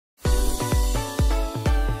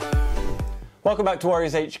Welcome back to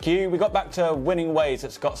Warriors HQ. We got back to winning ways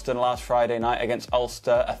at Scotstoun last Friday night against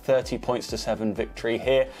Ulster, a 30-7 victory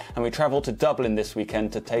here, and we travel to Dublin this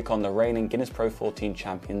weekend to take on the reigning Guinness Pro 14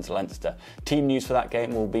 champions Leinster. Team news for that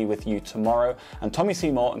game will be with you tomorrow, and Tommy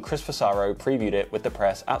Seymour and Chris Fusaro previewed it with the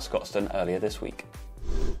press at Scotstoun earlier this week.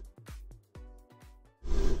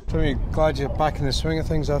 Tommy, glad you're back in the swing of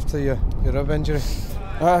things after your rib injury.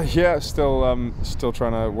 Yeah, still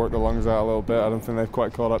trying to work the lungs out a little bit. I don't think they've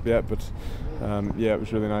quite caught up yet, but yeah, it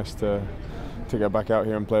was really nice to get back out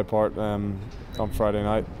here and play a part on Friday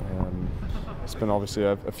night. It's been obviously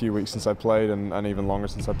a few weeks since I played, and even longer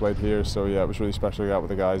since I played here. So yeah, it was really special to get out with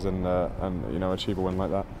the guys and you know, achieve a win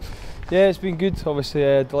like that. Yeah, it's been good. Obviously,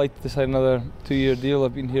 delighted to sign another 2-year deal.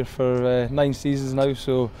 I've been here for 9 seasons now,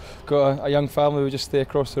 so got a young family. We just stay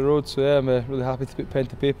across the road. So yeah, I'm really happy to put pen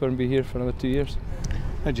to paper and be here for another 2 years.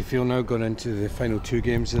 How do you feel now going into the final 2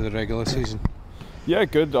 games of the regular season? Yeah,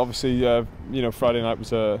 good. Obviously, you know, Friday night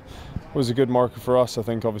was a good marker for us. I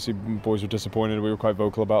think obviously boys were disappointed. We were quite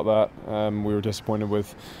vocal about that. We were disappointed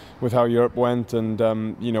with how Europe went, and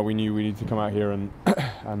you know, we knew we needed to come out here and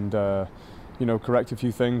you know, correct a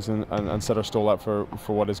few things and set our stall up for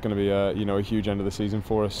what is going to be a huge end of the season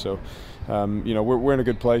for us. So you know, we're in a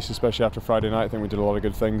good place, especially after Friday night. I think we did a lot of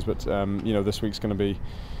good things, but you know, this week's going to be,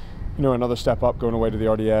 you know, another step up going away to the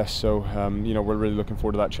RDS. So you know, we're really looking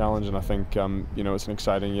forward to that challenge, and I think you know, it's an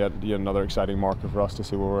exciting yet another exciting marker for us to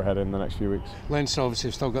see where we're headed in the next few weeks. Leinster obviously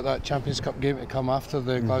have still got that Champions Cup game to come after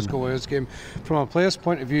the Glasgow Warriors game. From a player's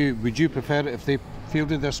point of view, would you prefer it if they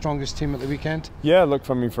fielded their strongest team at the weekend? Yeah, look,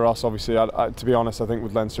 for us, obviously, to be honest, I think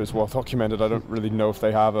with Leinster it's well documented. I don't really know if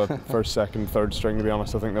they have a first, second, third string, to be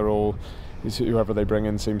honest. I think they're all, whoever they bring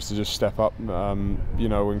in seems to just step up, you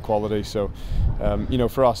know, in quality. So, you know,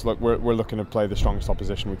 for us, look, we're looking to play the strongest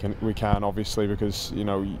opposition we can, obviously, because, you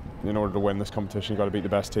know, in order to win this competition, you've got to beat the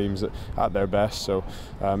best teams at their best. So,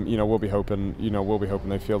 you know, we'll be hoping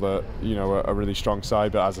they field a really strong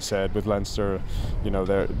side. But as I said, with Leinster, you know,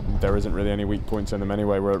 there isn't really any weak points in them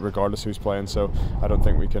anyway, regardless who's playing. So, I don't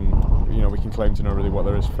think we can claim to know really what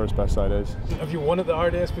their first best side is. Have you won at the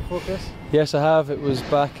RDS before, Chris? Yes, I have. It was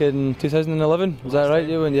back in 2011. Was that right,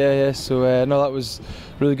 Ewan? Yeah. So no, that was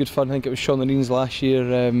really good fun. I think it was Sean Lenneen's last year.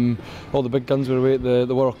 All the big guns were away at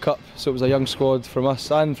the World Cup, so it was a young squad from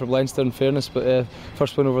us and from Leinster, in fairness. But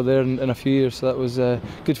first win over there in a few years, so that was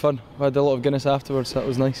good fun. We had a lot of Guinness afterwards, so that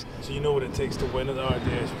was nice. So you know what it takes to win at the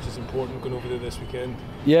RDS, which is important going over there this weekend.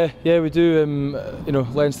 Yeah, we do. You know,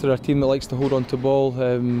 Leinster are a team that likes to hold on to ball,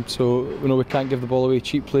 so you know, we can't give the ball away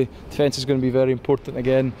cheaply. Defence is going to be very important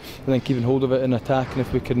again, and then keeping hold of it in attack. And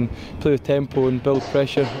if we can play with tempo and build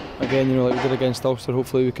pressure again, you know, like we did against Ulster,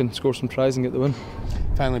 hopefully we can score some tries and get the win.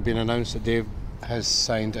 Finally been announced that Dave has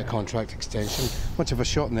signed a contract extension. Much of a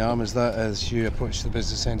shot in the arm is that as you approach the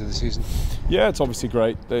business end of the season? Yeah, it's obviously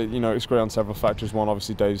great. You know, it's great on several factors. One,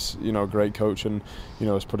 obviously Dave's, you know, a great coach, and you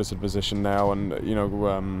know, has put us in a position now, and you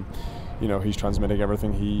know, he's transmitting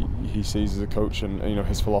everything he sees as a coach, and you know,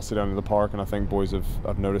 his philosophy down to the park. And I think boys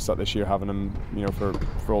have noticed that this year, having him, you know,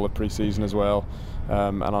 for all the pre-season as well.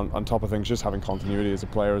 And on top of things, just having continuity as a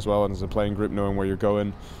player as well, and as a playing group, knowing where you're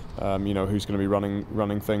going, you know, who's going to be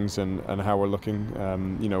running things, and how we're looking,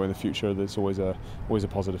 you know, in the future. That's always a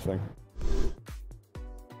positive thing.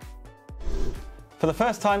 For the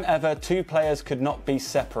first time ever, 2 players could not be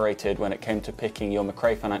separated when it came to picking your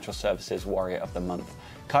McRae Financial Services Warrior of the Month.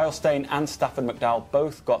 Kyle Steyn and Stafford McDowall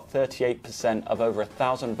both got 38% of over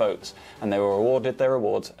 1,000 votes, and they were awarded their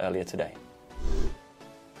awards earlier today.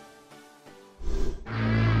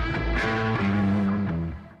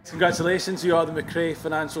 Congratulations, you are the McRae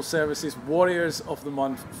Financial Services Warriors of the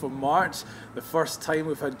Month for March. The first time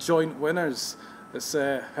we've had joint winners.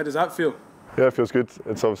 How does that feel? Yeah, it feels good.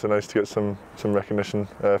 It's obviously nice to get some recognition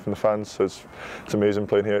from the fans. So it's amazing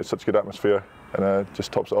playing here. It's such a good atmosphere, and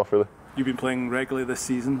just tops it off really. You've been playing regularly this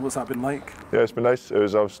season. What's that been like? Yeah, it's been nice. I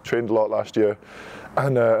was trained a lot last year,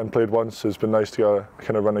 and played once. So it's been nice to get a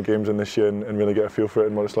kind of run of games in this year and really get a feel for it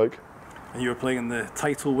and what it's like. And you were playing in the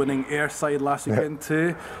title-winning Ayr side last weekend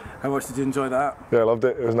too. How much did you enjoy that? Yeah, I loved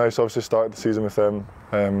it. It was nice. Obviously, started the season with them.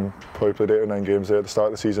 Probably played 8 or 9 games there at the start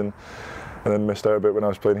of the season, and then missed out a bit when I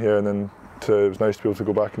was playing here. And then it was nice to be able to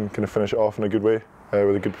go back and kind of finish it off in a good way,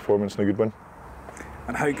 with a good performance and a good win.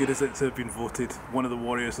 And how good is it to have been voted one of the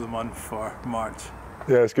Warriors of the Month for March?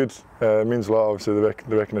 Yeah, it's good. It means a lot. Obviously,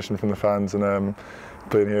 the recognition from the fans, and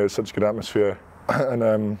playing here is such a good atmosphere,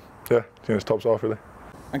 and yeah, you know, it tops off really.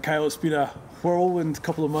 And Kyle, it's been a whirlwind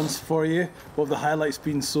couple of months for you. What have the highlights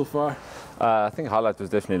been so far? I think the highlight was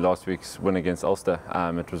definitely last week's win against Ulster.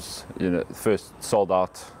 It was, you know, the first sold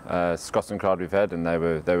out Scotstoun crowd we've had, and they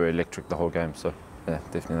were electric the whole game. So yeah,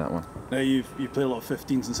 definitely that one. Now you play a lot of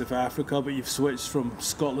 15s in South Africa, but you've switched from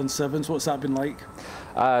Scotland 7s. What's that been like?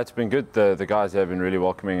 It's been good. The guys have been really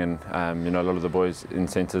welcoming, and a lot of the boys in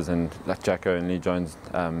centres and like Jacko and Lee Jones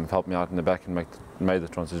helped me out in the back and made the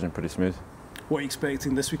transition pretty smooth. What are you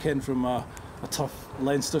expecting this weekend from a tough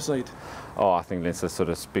Leinster side? Oh, I think Leinster sort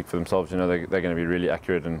of speak for themselves. They're going to be really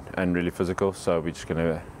accurate and really physical. So we're just going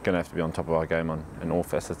to have to be on top of our game in all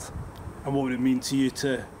facets. And what would it mean to you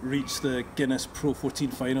to reach the Guinness Pro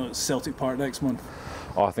 14 final at Celtic Park next month?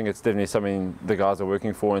 Oh, I think it's definitely something the guys are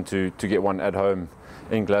working for, and to get one at home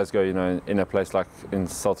in Glasgow, in a place like in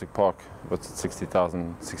Celtic Park, what's it,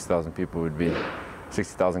 60,000 people would be,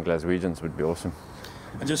 60,000 Glaswegians would be awesome.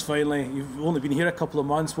 And just finally, you've only been here a couple of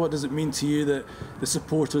months. What does it mean to you that the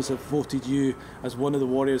supporters have voted you as one of the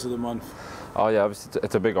Warriors of the Month? Oh yeah, obviously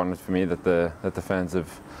it's a big honour for me that the fans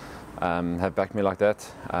have backed me like that.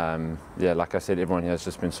 Yeah, like I said, everyone here has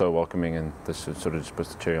just been so welcoming, and this sort of just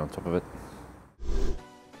puts the cherry on top of it.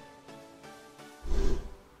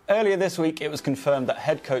 Earlier this week, it was confirmed that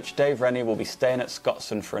head coach Dave Rennie will be staying at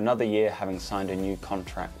Scotstoun for another year, having signed a new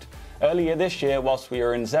contract. Earlier this year, whilst we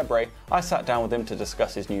were in Zebre, I sat down with him to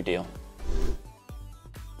discuss his new deal.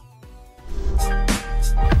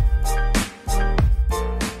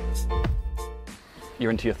 You're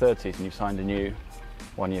into your 30s and you've signed a new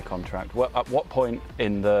one-year contract. At what point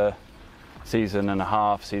in the season and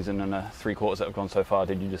a three-quarters that have gone so far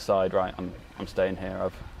did you decide, right, I'm staying here,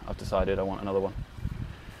 I've decided I want another one?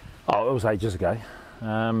 Oh, it was ages ago.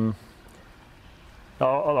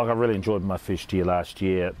 I really enjoyed my first year last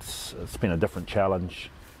year. It's been a different challenge,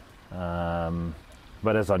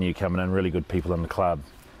 but as I knew coming in, really good people in the club.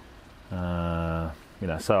 So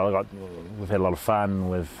we've had a lot of fun.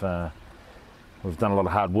 We've done a lot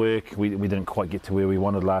of hard work. We didn't quite get to where we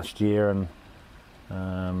wanted last year,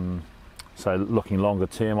 and so looking longer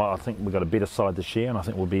term, I think we've got a better side this year, and I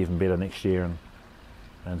think we'll be even better next year.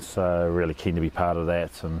 And so really keen to be part of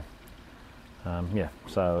that, and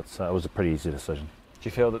so it was a pretty easy decision. Do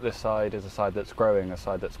you feel that this side is a side that's growing, a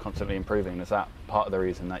side that's constantly improving? Is that part of the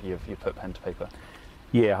reason that you've put pen to paper?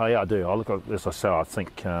 Yeah, I do. I look at, as I say, I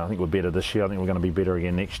think we're better this year. I think we're going to be better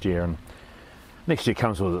again next year, and next year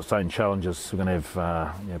comes with its own challenges. We're going to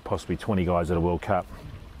have possibly 20 guys at a World Cup,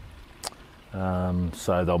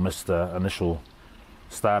 so they'll miss the initial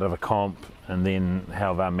start of a comp, and then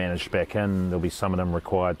how they're managed back in. There'll be some of them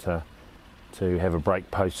required to have a break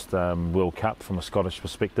post World Cup from a Scottish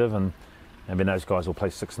perspective, and then those guys will play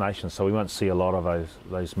Six Nations, so we won't see a lot of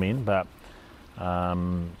those men. But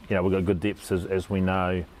we've got good depth, as we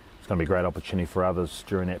know. It's going to be a great opportunity for others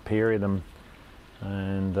during that period, and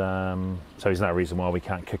so there's no reason why we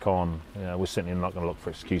can't kick on. We're certainly not going to look for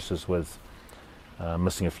excuses with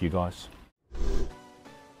missing a few guys.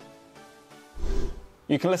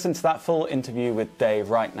 You can listen to that full interview with Dave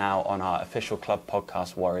right now on our official club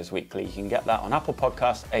podcast, Warriors Weekly. You can get that on Apple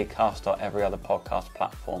Podcasts, Acast, or every other podcast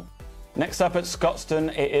platform. Next up at Scotstoun,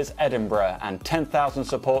 it is Edinburgh, and 10,000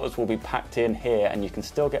 supporters will be packed in here, and you can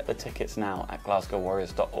still get the tickets now at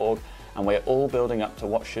glasgowwarriors.org. And we're all building up to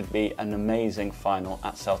what should be an amazing final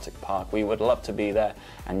at Celtic Park. We would love to be there,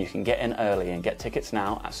 and you can get in early and get tickets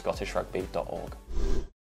now at scottishrugby.org.